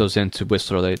you ship those into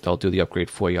Whistler, they'll do the upgrade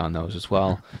for you on those as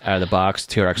well. Out of the box,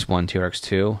 TRX1,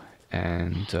 TRX2,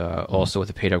 and also with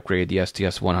the paid upgrade, the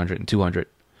SDS 100 and 200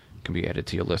 can be added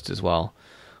to your list as well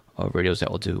of radios that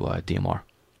will do DMR.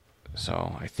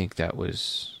 So I think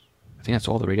that's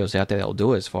all the radios out there that will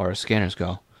do it as far as scanners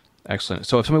go. Excellent.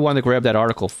 So if somebody wanted to grab that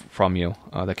article from you,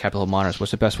 the Capitol Hill monitors, what's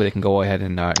the best way they can go ahead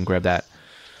and grab that?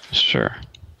 Sure.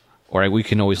 Or we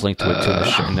can always link to it too.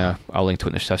 I'll link to it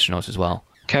in the session notes as well.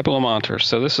 Capitol Hill monitors.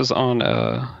 So this is on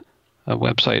a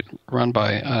website run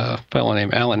by a fellow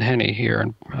named Alan Henney here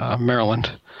in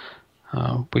Maryland.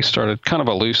 We started kind of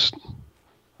a loose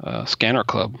scanner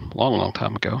club a long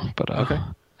time ago. But okay.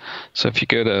 So if you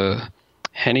go to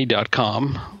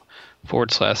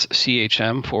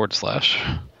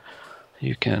henny.com/CHM/,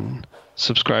 you can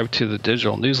subscribe to the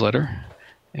digital newsletter,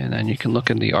 and then you can look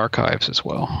in the archives as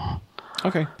well.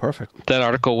 Okay, perfect. That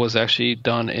article was actually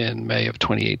done in May of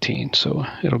 2018, so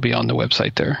it'll be on the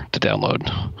website there to download.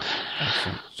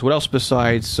 Excellent. So what else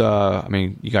besides,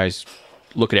 you guys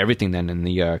look at everything then in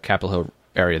the Capitol Hill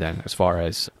area then, as far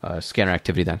as scanner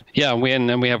activity then? Yeah, and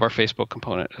then we have our Facebook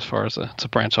component as far as it's a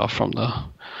branch off from the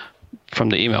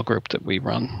email group that we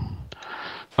run.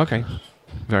 Okay,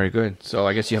 very good. So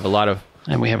I guess you have a lot of...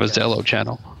 And we have a Zello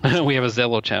channel. We have a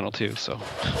Zello channel too, so...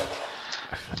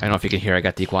 I don't know if you can hear. I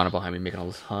got the iguana behind me making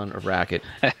a ton of racket.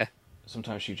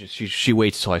 Sometimes she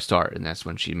waits till I start, and that's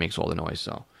when she makes all the noise.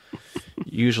 So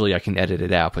usually I can edit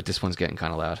it out, but this one's getting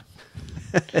kind of loud.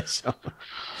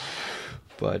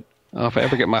 But if I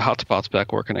ever get my hotspots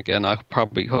back working again, I'll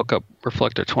probably hook up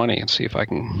Reflector 20 and see if I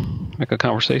can make a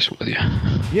conversation with you.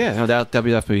 Yeah, no, that'd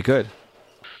definitely be good.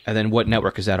 And then what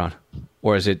network is that on?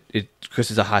 Or is it because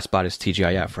it's a hotspot, it's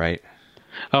TGIF, right?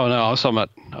 Oh, no, I was talking about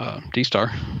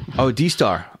D-Star. Oh,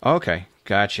 D-Star. Okay,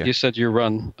 gotcha. You said you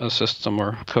run a system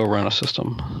or co-run a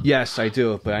system. Yes, I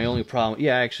do, but the only problem...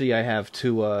 Yeah, actually, I have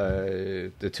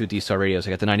the two D-Star radios. I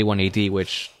got the 91AD,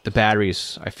 which the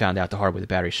batteries, I found out the hard way, the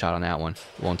battery shot on that one.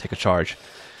 It won't take a charge.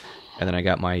 And then I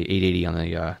got my 880 on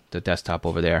the desktop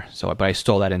over there. But I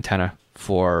stole that antenna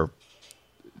to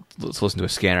listen to a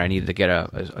scanner. I needed to get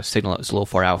a signal that was a little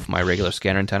far out from my regular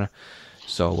scanner antenna.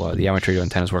 So the amateur radio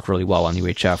antennas work really well on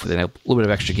UHF with a little bit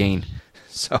of extra gain.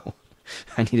 So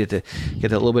I needed to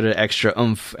get a little bit of extra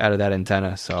oomph out of that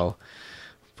antenna. So,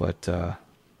 but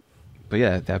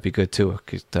yeah, that'd be good too.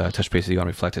 Touch base with you on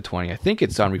Reflector 20. I think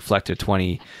it's on Reflector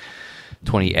 20A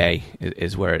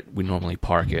is where we normally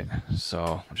park it. So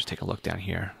I'll just take a look down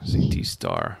here. See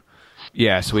D-Star.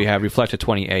 Yeah, so we have Reflector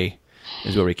 20A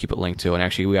is where we keep it linked to. And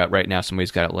actually, we got right now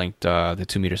somebody's got it linked the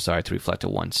 2-meter side to Reflector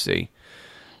 1C.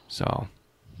 So,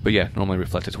 but yeah, normally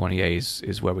Reflector 20A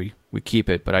is where we keep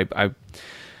it. But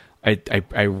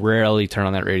I rarely turn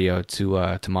on that radio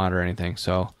to monitor anything.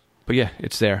 So, but yeah,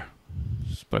 it's there.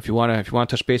 But if you want to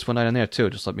touch base one night on there too,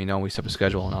 just let me know. We set up a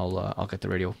schedule, and I'll get the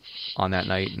radio on that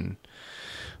night. And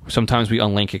sometimes we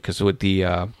unlink it because with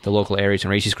the local areas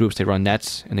and races groups, they run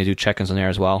nets and they do check-ins on there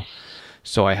as well.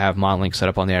 So I have Monlink set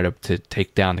up on there to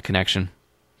take down the connection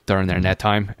during their net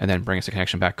time, and then bring us the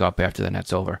connection back up after the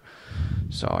net's over.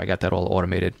 So I got that all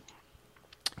automated.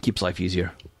 Keeps life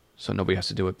easier, so nobody has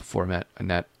to do it before a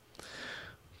net.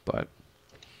 But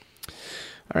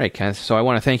all right, Kenneth. So I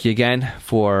want to thank you again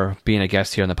for being a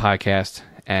guest here on the podcast,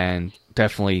 and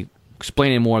definitely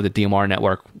explaining more of the DMR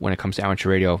network when it comes to amateur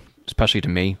radio, especially to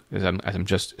me, as I'm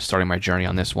just starting my journey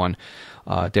on this one.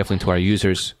 Definitely to our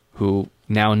users who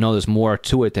now know there's more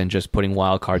to it than just putting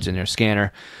wildcards in their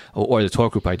scanner or the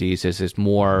talk group IDs. There's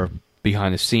more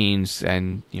behind the scenes,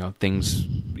 and things.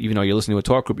 Even though you're listening to a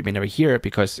talk group, you may never hear it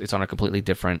because it's on a completely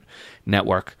different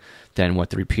network than what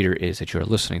the repeater is that you're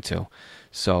listening to.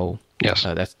 So yes,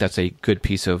 that's a good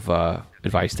piece of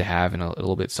advice to have, and a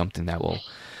little bit something that will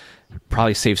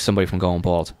probably save somebody from going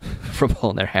bald, from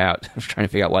pulling their hair out, trying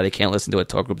to figure out why they can't listen to a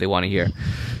talk group they want to hear.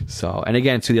 So, and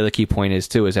again, the other key point is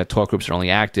that talk groups are only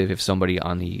active if somebody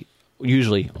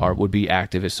would be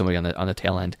active if somebody on the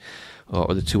tail end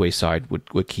or the two-way side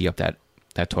would key up that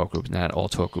talk group. Not all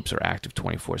talk groups are active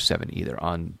 24/7 either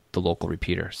on the local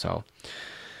repeater. So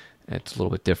it's a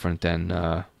little bit different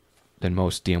than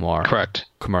most DMR correct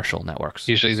commercial networks.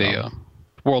 Usually the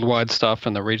worldwide stuff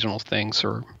and the regional things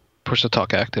are push to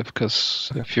talk active,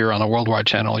 because if you're on a worldwide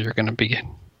channel, you're going to be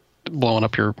blowing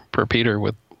up your repeater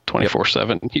with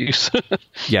 24/7 use.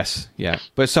 Yes, yeah.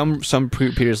 But some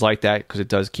repeaters like that because it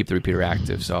does keep the repeater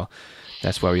active. So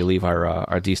that's why we leave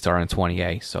our D-Star on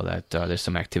 20A, so that there's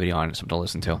some activity on it, something to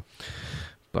listen to.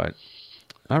 But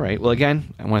all right. Well,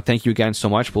 again, I want to thank you again so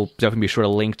much. We'll definitely be sure to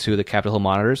link to the Capitol Hill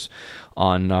monitors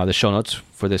on the show notes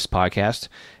for this podcast,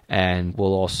 and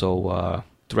we'll also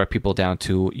direct people down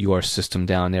to your system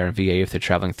down there in VA if they're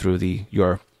traveling through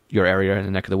your area in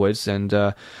the neck of the woods, and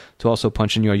to also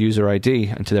punch in your user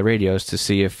ID into their radios to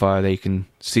see if they can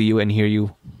see you and hear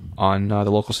you on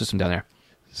the local system down there.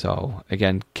 So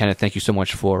again, Kenneth, thank you so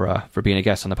much for being a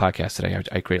guest on the podcast today.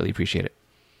 I greatly appreciate it.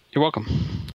 You're welcome.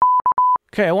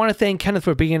 Okay, I want to thank Kenneth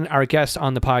for being our guest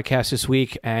on the podcast this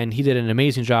week, and he did an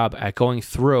amazing job at going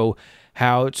through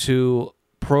how to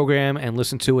program and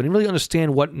listen to and really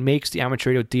understand what makes the amateur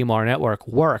radio DMR network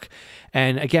work.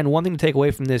 And again, one thing to take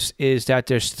away from this is that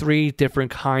there's 3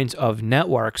 different kinds of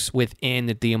networks within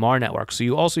the DMR network. So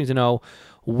you also need to know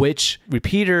which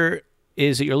repeater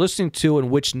is that you're listening to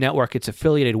and which network it's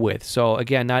affiliated with. So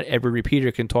again, not every repeater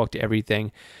can talk to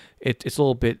everything. It's a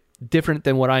little bit different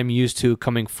than what I'm used to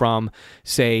coming from,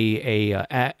 say, a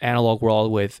analog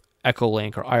world with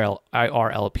Echolink or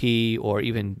IRLP or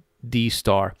even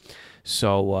D-Star.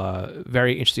 So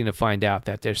very interesting to find out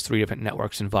that there's 3 different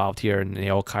networks involved here, and they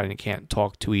all kind of can't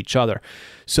talk to each other.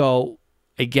 So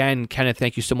again, Kenneth,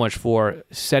 thank you so much for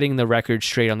setting the record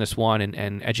straight on this one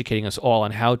and educating us all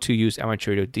on how to use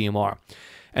amateur radio DMR.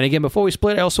 And again, before we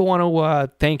split, I also want to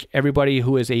thank everybody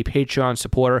who is a Patreon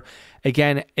supporter.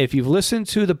 Again, if you've listened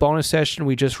to the bonus session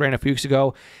we just ran a few weeks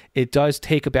ago, it does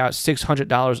take about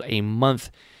 $600 a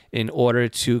month in order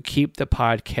to keep the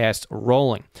podcast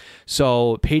rolling.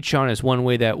 So Patreon is one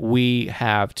way that we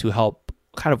have to help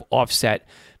kind of offset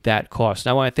that cost.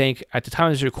 And I want to thank, at the time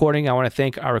of this recording, I want to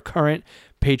thank our current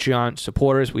Patreon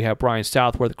supporters. We have Brian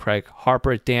Southworth, Craig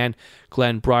Harper, Dan,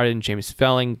 Glenn Bryden, James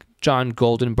Felling, John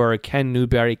Goldenberg, Ken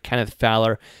Newberry, Kenneth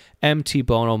Fowler, M.T.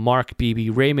 Bono, Mark Beebe,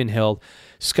 Raymond Hill,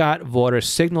 Scott Vaughter,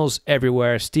 Signals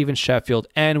Everywhere, Stephen Sheffield,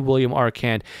 and William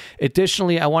Arcand.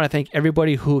 Additionally, I want to thank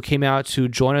everybody who came out to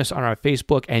join us on our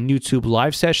Facebook and YouTube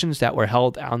live sessions that were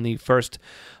held on the first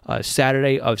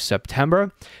Saturday of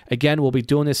September. Again, we'll be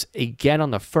doing this again on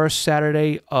the first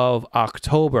Saturday of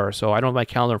October. So I don't have my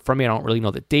calendar in front of me. I don't really know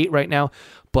the date right now.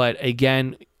 But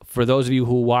again, for those of you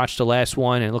who watched the last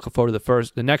one and looking forward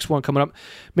to the next one coming up,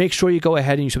 make sure you go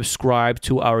ahead and you subscribe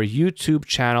to our YouTube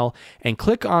channel and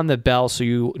click on the bell so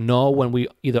you know when we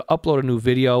either upload a new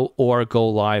video or go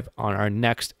live on our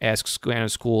next Ask Scanner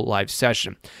School live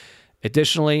session.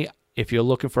 Additionally, if you're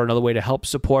looking for another way to help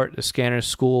support the Scanner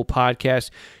School podcast,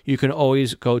 you can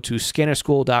always go to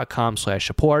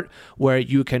scannerschool.com/support, where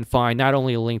you can find not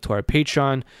only a link to our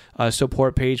Patreon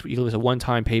support page, but you can leave a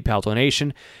one-time PayPal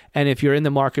donation. And if you're in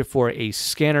the market for a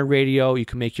scanner radio, you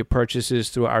can make your purchases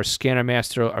through our Scanner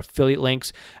Master affiliate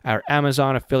links, our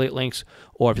Amazon affiliate links,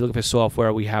 or if you're looking for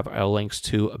software, we have our links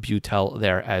to Butel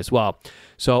there as well.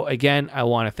 So again, I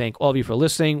want to thank all of you for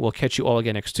listening. We'll catch you all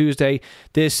again next Tuesday.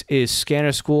 This is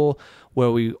Scanner School,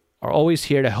 where we are always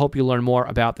here to help you learn more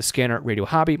about the scanner radio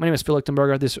hobby. My name is Phil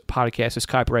Lichtenberger. This podcast is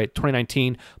copyright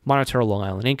 2019, Monitor Long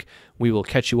Island Inc. We will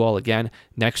catch you all again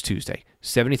next Tuesday.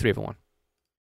 73, everyone.